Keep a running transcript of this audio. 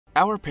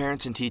Our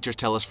parents and teachers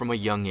tell us from a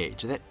young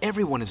age that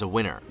everyone is a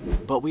winner,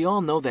 but we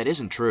all know that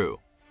isn't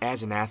true.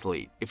 As an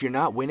athlete, if you're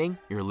not winning,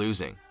 you're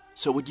losing.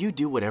 So would you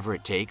do whatever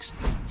it takes?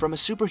 From a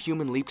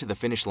superhuman leap to the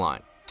finish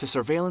line, to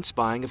surveillance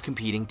spying of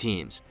competing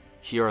teams,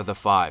 here are the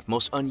 5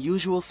 most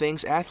unusual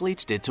things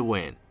athletes did to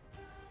win.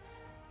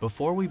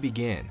 Before we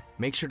begin,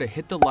 make sure to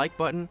hit the like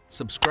button,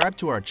 subscribe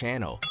to our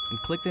channel, and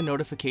click the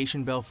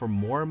notification bell for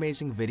more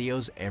amazing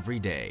videos every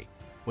day.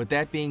 With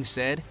that being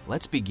said,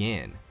 let's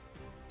begin.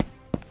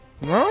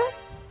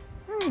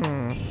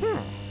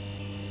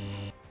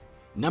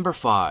 Number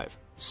 5.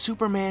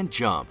 Superman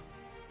jump.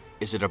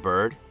 Is it a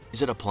bird?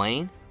 Is it a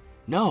plane?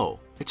 No,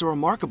 it's a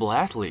remarkable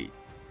athlete.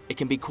 It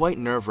can be quite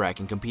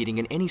nerve-wracking competing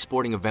in any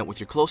sporting event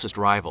with your closest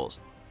rivals.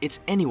 It's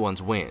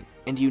anyone's win,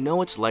 and you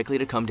know it's likely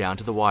to come down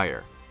to the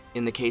wire.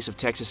 In the case of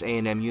Texas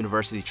A&M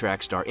University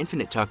track star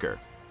Infinite Tucker,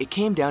 it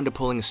came down to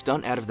pulling a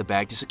stunt out of the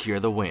bag to secure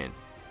the win.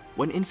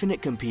 When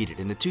Infinite competed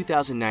in the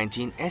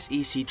 2019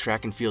 SEC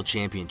Track and Field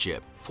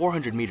Championship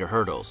 400-meter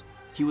hurdles,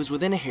 he was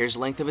within a hair's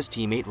length of his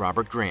teammate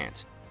Robert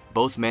Grant.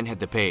 Both men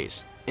had the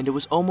pace, and it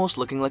was almost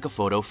looking like a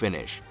photo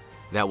finish.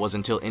 That was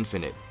until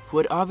Infinite, who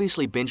had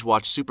obviously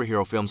binge-watched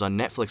superhero films on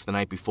Netflix the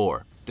night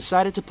before,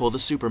 decided to pull the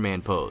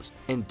Superman pose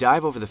and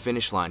dive over the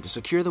finish line to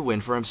secure the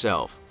win for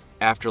himself.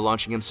 After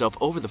launching himself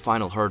over the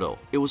final hurdle,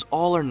 it was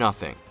all or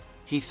nothing.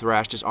 He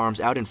thrashed his arms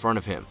out in front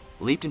of him,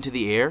 leaped into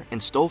the air,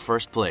 and stole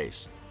first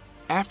place.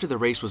 After the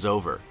race was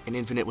over and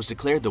Infinite was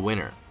declared the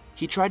winner,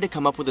 he tried to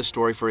come up with a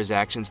story for his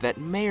actions that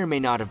may or may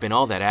not have been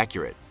all that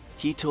accurate.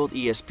 He told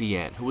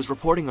ESPN, who was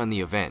reporting on the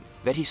event,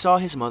 that he saw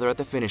his mother at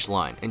the finish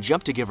line and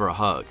jumped to give her a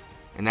hug.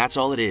 And that's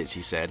all it is,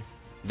 he said.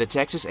 The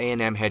Texas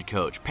A&M head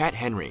coach, Pat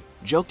Henry,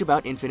 joked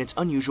about Infinite's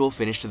unusual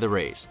finish to the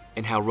race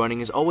and how running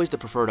is always the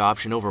preferred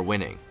option over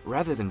winning,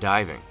 rather than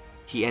diving.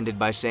 He ended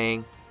by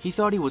saying he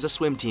thought he was a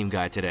swim team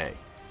guy today.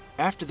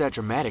 After that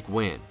dramatic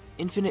win,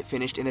 Infinite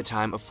finished in a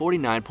time of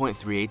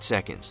 49.38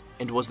 seconds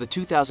and was the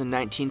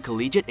 2019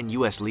 collegiate and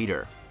U.S.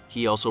 leader.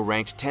 He also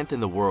ranked 10th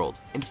in the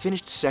world and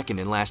finished 2nd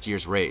in last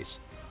year's race.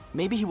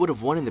 Maybe he would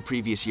have won in the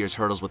previous year's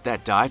hurdles with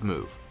that dive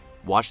move.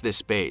 Watch this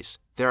space.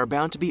 There are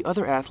bound to be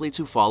other athletes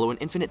who follow in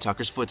Infinite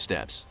Tucker's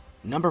footsteps.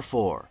 Number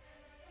 4.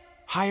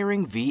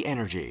 Hiring V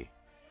Energy.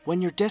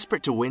 When you're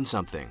desperate to win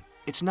something,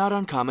 it's not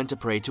uncommon to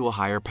pray to a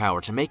higher power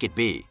to make it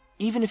be.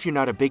 Even if you're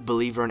not a big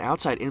believer in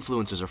outside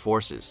influences or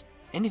forces,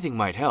 anything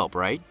might help,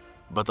 right?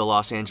 But the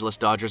Los Angeles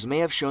Dodgers may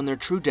have shown their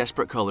true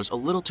desperate colors a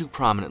little too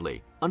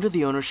prominently under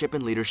the ownership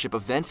and leadership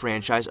of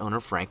then-franchise owner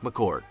Frank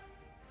McCourt.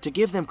 To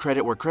give them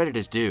credit where credit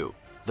is due,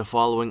 the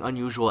following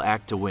unusual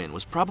act to win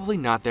was probably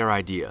not their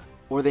idea,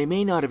 or they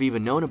may not have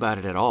even known about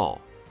it at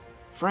all.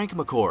 Frank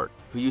McCourt,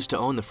 who used to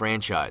own the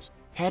franchise,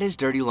 had his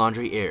dirty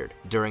laundry aired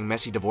during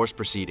messy divorce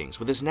proceedings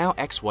with his now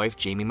ex-wife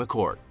Jamie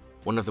McCourt.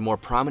 One of the more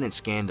prominent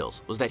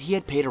scandals was that he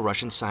had paid a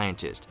Russian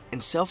scientist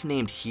and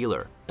self-named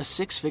healer a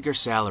 6-figure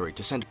salary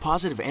to send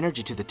positive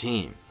energy to the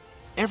team.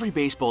 Every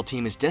baseball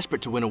team is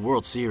desperate to win a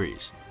World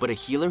Series, but a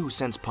healer who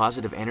sends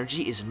positive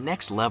energy is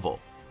next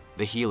level.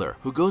 The healer,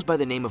 who goes by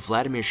the name of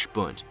Vladimir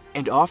Spunt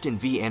and often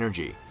V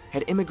Energy,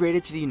 had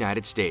immigrated to the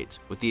United States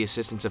with the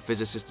assistance of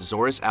physicist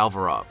Zoris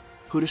Alvarov,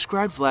 who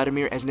described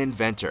Vladimir as an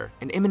inventor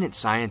and eminent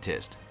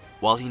scientist.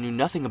 While he knew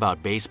nothing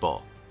about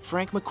baseball,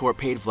 Frank McCourt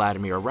paid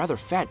Vladimir a rather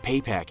fat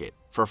pay packet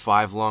for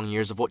 5 long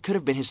years of what could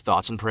have been his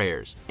thoughts and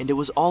prayers, and it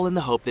was all in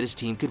the hope that his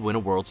team could win a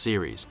World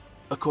Series.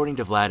 According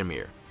to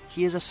Vladimir,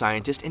 he is a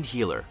scientist and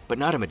healer, but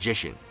not a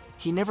magician.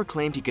 He never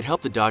claimed he could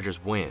help the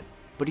Dodgers win,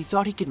 but he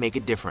thought he could make a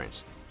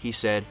difference. He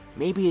said,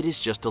 maybe it is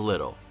just a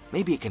little,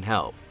 maybe it can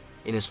help.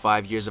 In his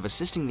 5 years of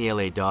assisting the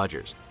LA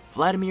Dodgers,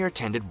 Vladimir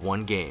attended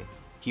 1 game.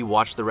 He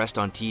watched the rest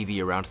on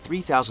TV around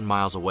 3,000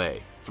 miles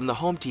away from the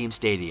home team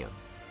stadium.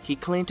 He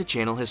claimed to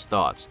channel his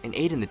thoughts and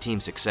aid in the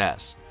team's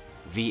success.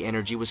 V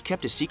Energy was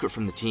kept a secret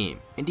from the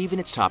team and even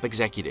its top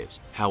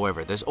executives.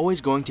 However, there's always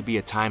going to be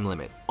a time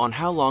limit on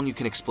how long you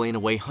can explain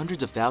away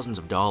hundreds of thousands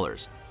of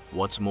dollars.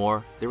 What's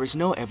more, there is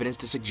no evidence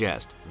to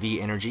suggest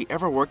V Energy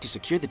ever worked to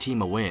secure the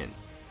team a win,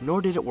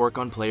 nor did it work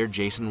on player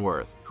Jason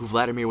Worth, who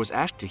Vladimir was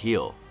asked to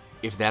heal.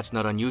 If that's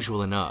not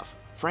unusual enough,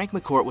 Frank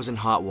McCourt was in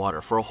hot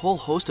water for a whole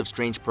host of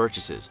strange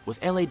purchases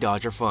with LA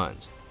Dodger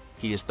funds.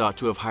 He is thought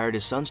to have hired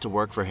his sons to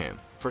work for him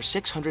for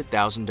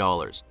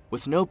 $600,000,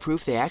 with no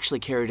proof they actually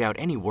carried out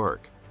any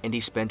work, and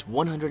he spent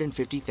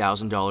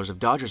 $150,000 of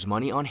Dodgers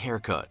money on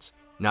haircuts,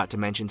 not to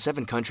mention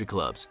 7 country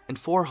clubs and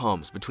 4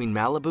 homes between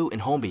Malibu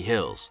and Holmby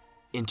Hills.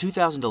 In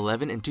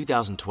 2011 and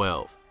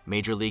 2012,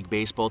 Major League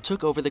Baseball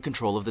took over the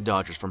control of the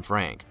Dodgers from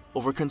Frank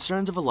over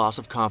concerns of a loss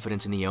of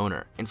confidence in the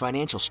owner and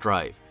financial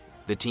strife.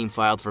 The team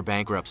filed for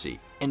bankruptcy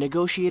and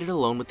negotiated a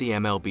loan with the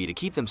MLB to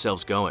keep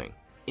themselves going.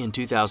 In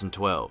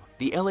 2012,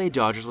 the LA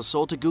Dodgers was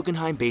sold to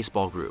Guggenheim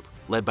Baseball Group,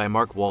 led by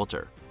Mark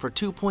Walter, for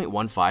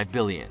 $2.15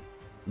 billion.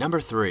 Number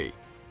 3.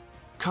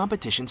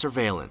 Competition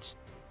surveillance.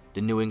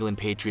 The New England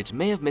Patriots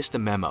may have missed the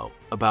memo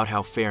about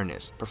how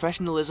fairness,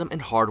 professionalism,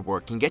 and hard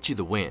work can get you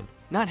the win,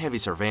 not heavy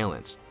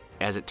surveillance.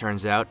 As it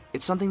turns out,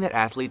 it's something that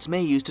athletes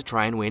may use to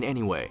try and win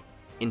anyway.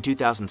 In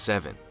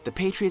 2007, the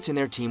Patriots and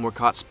their team were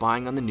caught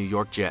spying on the New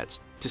York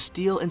Jets to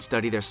steal and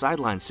study their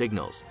sideline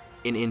signals.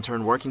 An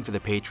intern working for the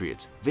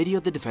Patriots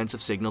videoed the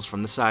defensive signals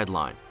from the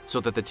sideline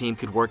so that the team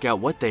could work out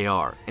what they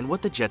are and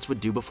what the Jets would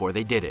do before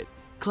they did it.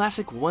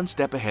 Classic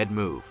one-step-ahead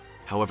move.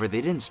 However,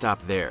 they didn't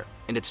stop there,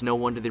 and it's no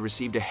wonder they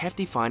received a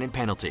hefty fine and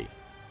penalty.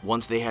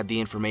 Once they had the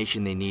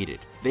information they needed,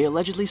 they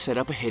allegedly set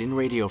up a hidden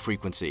radio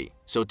frequency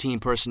so team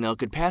personnel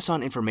could pass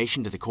on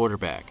information to the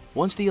quarterback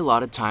once the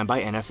allotted time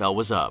by NFL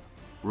was up.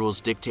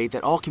 Rules dictate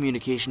that all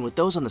communication with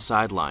those on the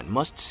sideline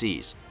must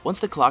cease once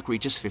the clock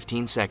reaches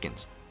 15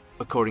 seconds.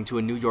 According to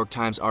a New York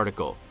Times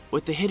article,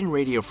 with the hidden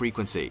radio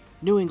frequency,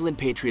 New England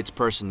Patriots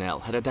personnel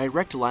had a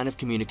direct line of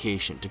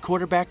communication to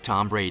quarterback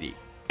Tom Brady.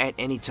 At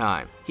any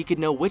time, he could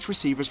know which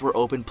receivers were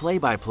open play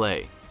by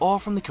play, all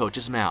from the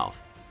coach's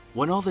mouth.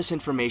 When all this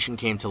information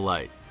came to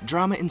light,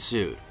 drama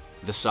ensued.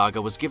 The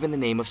saga was given the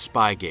name of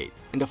Spygate,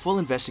 and a full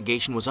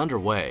investigation was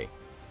underway.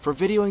 For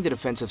videoing the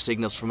defensive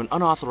signals from an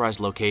unauthorized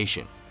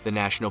location, the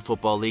National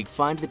Football League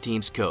fined the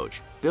team's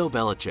coach, Bill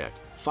Belichick,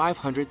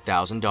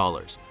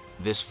 $500,000.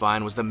 This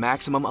fine was the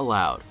maximum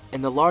allowed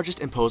and the largest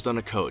imposed on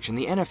a coach in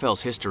the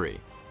NFL's history.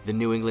 The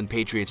New England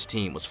Patriots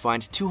team was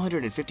fined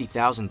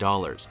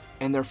 $250,000,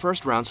 and their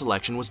first-round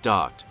selection was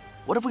docked.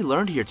 What have we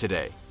learned here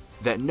today?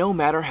 That no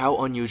matter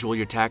how unusual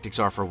your tactics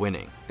are for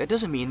winning, that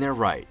doesn't mean they're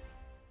right.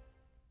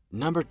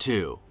 Number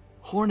 2.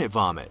 Hornet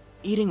vomit.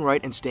 Eating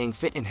right and staying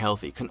fit and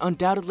healthy can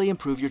undoubtedly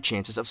improve your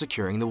chances of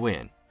securing the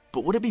win.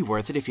 But would it be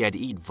worth it if you had to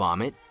eat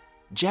vomit?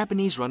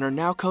 Japanese runner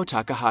Naoko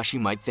Takahashi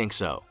might think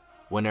so.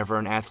 Whenever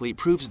an athlete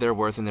proves their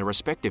worth in their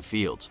respective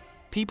fields,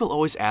 people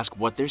always ask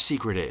what their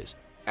secret is.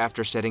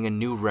 After setting a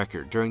new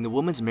record during the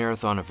women's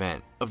marathon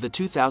event of the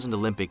 2000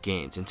 Olympic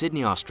Games in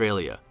Sydney,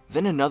 Australia,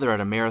 then another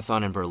at a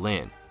marathon in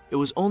Berlin, it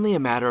was only a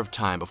matter of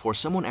time before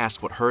someone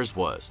asked what hers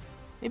was.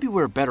 Maybe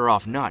we're better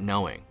off not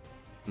knowing.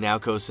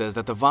 Naoko says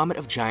that the vomit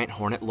of giant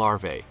hornet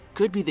larvae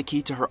could be the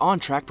key to her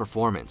on-track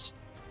performance.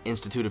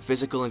 Institute of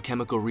Physical and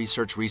Chemical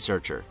Research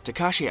researcher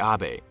Takashi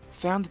Abe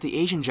found that the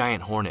Asian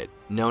giant hornet,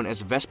 known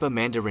as Vespa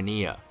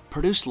mandarinia,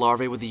 produced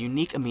larvae with a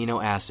unique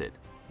amino acid.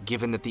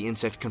 Given that the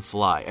insect can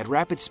fly at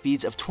rapid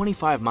speeds of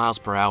 25 miles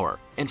per hour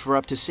and for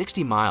up to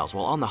 60 miles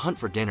while on the hunt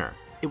for dinner,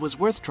 it was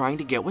worth trying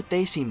to get what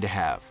they seem to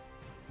have.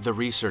 The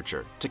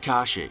researcher,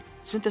 Takashi,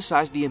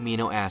 synthesized the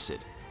amino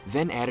acid,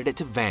 then added it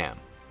to VAM,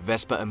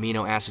 Vespa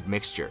Amino Acid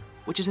Mixture,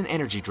 which is an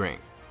energy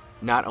drink.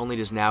 Not only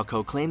does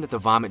Naoko claim that the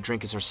vomit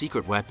drink is her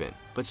secret weapon,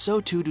 but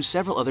so too do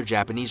several other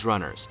Japanese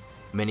runners.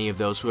 Many of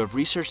those who have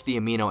researched the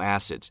amino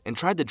acids and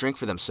tried the drink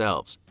for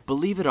themselves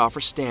believe it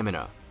offers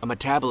stamina, a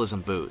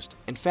metabolism boost,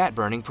 and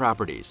fat-burning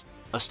properties.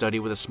 A study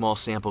with a small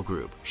sample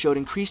group showed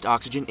increased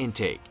oxygen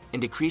intake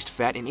and decreased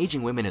fat in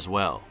aging women as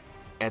well.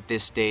 At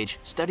this stage,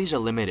 studies are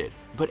limited,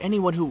 but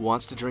anyone who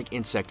wants to drink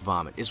insect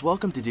vomit is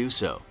welcome to do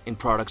so in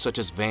products such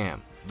as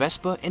VAM,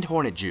 Vespa, and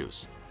Hornet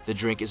Juice. The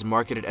drink is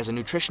marketed as a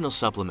nutritional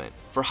supplement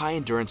for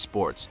high-endurance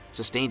sports,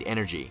 sustained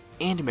energy,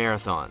 and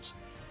marathons.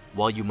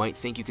 While you might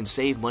think you can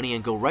save money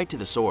and go right to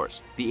the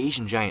source, the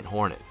Asian giant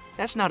hornet,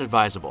 that's not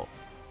advisable.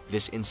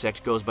 This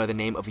insect goes by the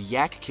name of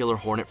yak killer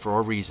hornet for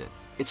a reason.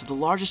 It's the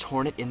largest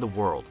hornet in the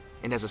world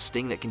and has a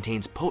sting that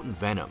contains potent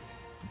venom.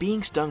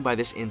 Being stung by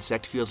this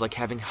insect feels like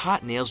having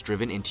hot nails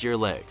driven into your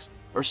legs,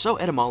 or so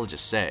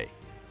etymologists say.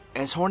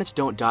 As hornets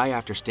don't die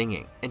after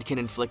stinging and can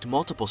inflict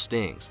multiple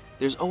stings,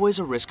 there's always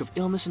a risk of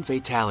illness and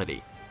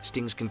fatality.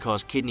 Stings can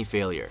cause kidney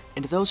failure,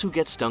 and those who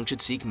get stung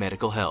should seek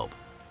medical help.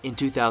 In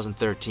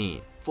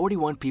 2013,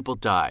 41 people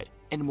died,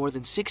 and more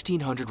than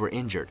 1,600 were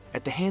injured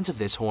at the hands of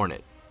this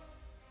hornet.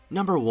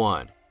 Number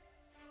 1.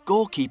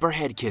 Goalkeeper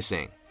head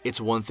kissing.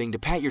 It's one thing to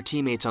pat your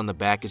teammates on the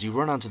back as you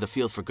run onto the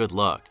field for good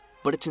luck,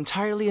 but it's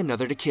entirely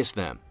another to kiss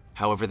them.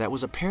 However, that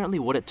was apparently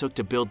what it took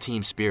to build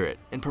team spirit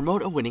and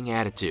promote a winning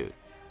attitude.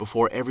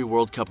 Before every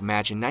World Cup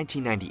match in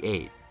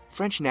 1998,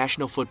 French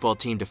national football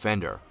team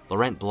defender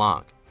Laurent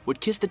Blanc would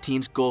kiss the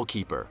team's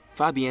goalkeeper,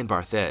 Fabien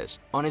Barthez,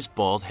 on his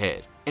bald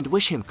head and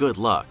wish him good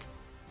luck.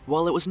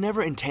 While it was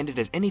never intended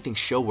as anything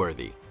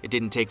show-worthy, it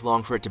didn't take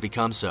long for it to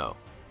become so.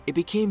 It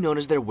became known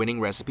as their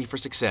winning recipe for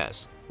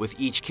success. With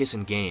each kiss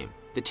in game,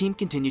 the team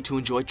continued to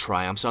enjoy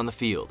triumphs on the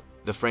field.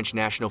 The French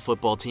national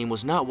football team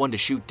was not one to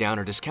shoot down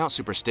or discount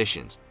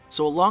superstitions,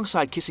 so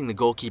alongside kissing the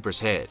goalkeeper's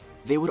head,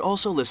 they would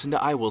also listen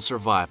to I Will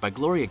Survive by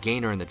Gloria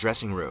Gaynor in the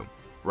dressing room.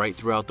 Right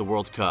throughout the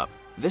World Cup,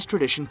 this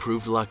tradition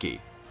proved lucky,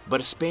 but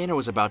a spanner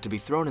was about to be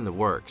thrown in the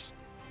works.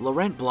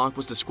 Laurent Blanc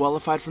was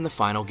disqualified from the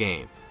final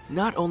game.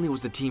 Not only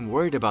was the team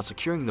worried about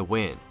securing the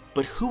win,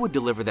 but who would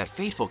deliver that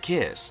fateful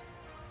kiss?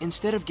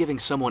 Instead of giving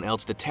someone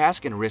else the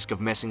task and risk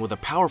of messing with a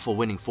powerful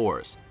winning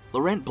force,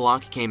 Laurent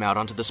Blanc came out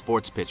onto the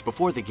sports pitch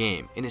before the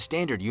game in his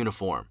standard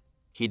uniform.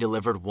 He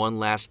delivered one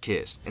last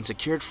kiss and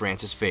secured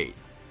France's fate.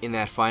 In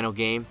that final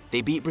game,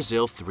 they beat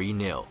Brazil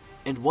 3-0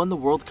 and won the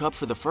World Cup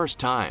for the first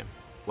time.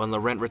 When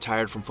Laurent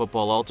retired from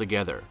football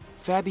altogether,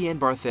 Fabien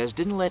Barthez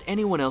didn't let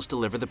anyone else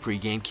deliver the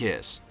pre-game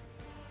kiss.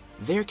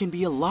 There can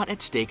be a lot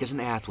at stake as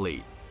an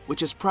athlete,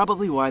 which is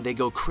probably why they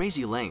go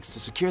crazy lengths to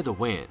secure the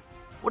win.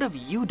 What have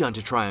you done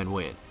to try and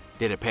win?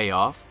 Did it pay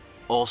off?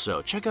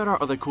 Also, check out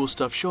our other cool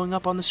stuff showing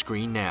up on the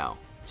screen now.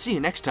 See you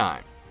next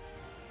time!